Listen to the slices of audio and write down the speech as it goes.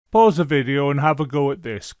Pause the video and have a go at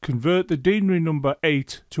this. Convert the denary number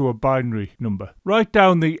 8 to a binary number. Write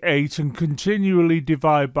down the 8 and continually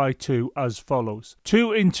divide by 2 as follows.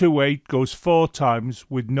 2 into 8 goes 4 times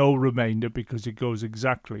with no remainder because it goes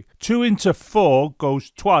exactly. 2 into 4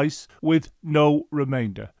 goes twice with no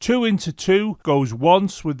remainder. 2 into 2 goes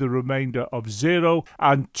once with the remainder of 0,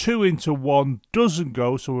 and 2 into 1 doesn't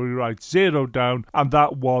go, so we write 0 down and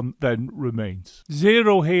that 1 then remains.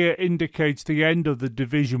 0 here indicates the end of the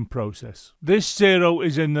division process. This 0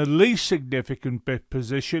 is in the least significant bit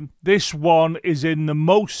position. This 1 is in the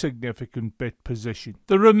most significant bit position.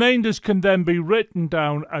 The remainders can then be written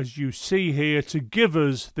down as you see here to give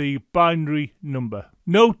us the binary number.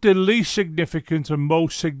 Note the least significant and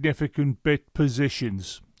most significant bit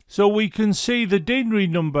positions. So we can see the denary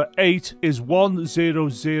number 8 is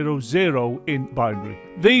 1000 in binary.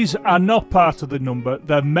 These are not part of the number,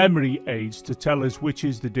 they're memory aids to tell us which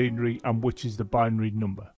is the denary and which is the binary number.